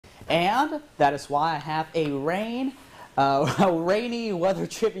And that is why I have a rainy weather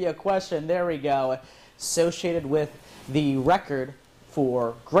trivia question. There we go. Associated with the record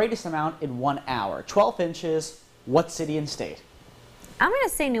for greatest amount in 1 hour. 12 inches. What city and state? I'm going to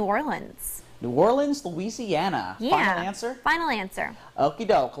say New Orleans. New Orleans, Louisiana. Yeah. Final answer? Final answer. Okie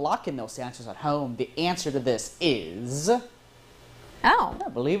doke. Lock in those answers at home. The answer to this is... Oh. Yeah,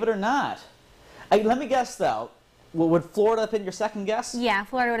 believe it or not. Let me guess, though. Would Florida have been your second guess? Yeah,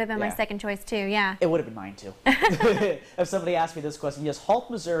 Florida would have been my Yeah. second choice too, yeah. It would have been mine, too. If somebody asked me this question. Yes, Hulk,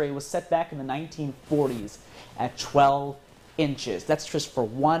 Missouri was set back in the 1940s at 12 inches. That's just for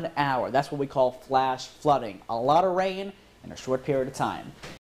 1 hour. That's what we call flash flooding. A lot of rain in a short period of time.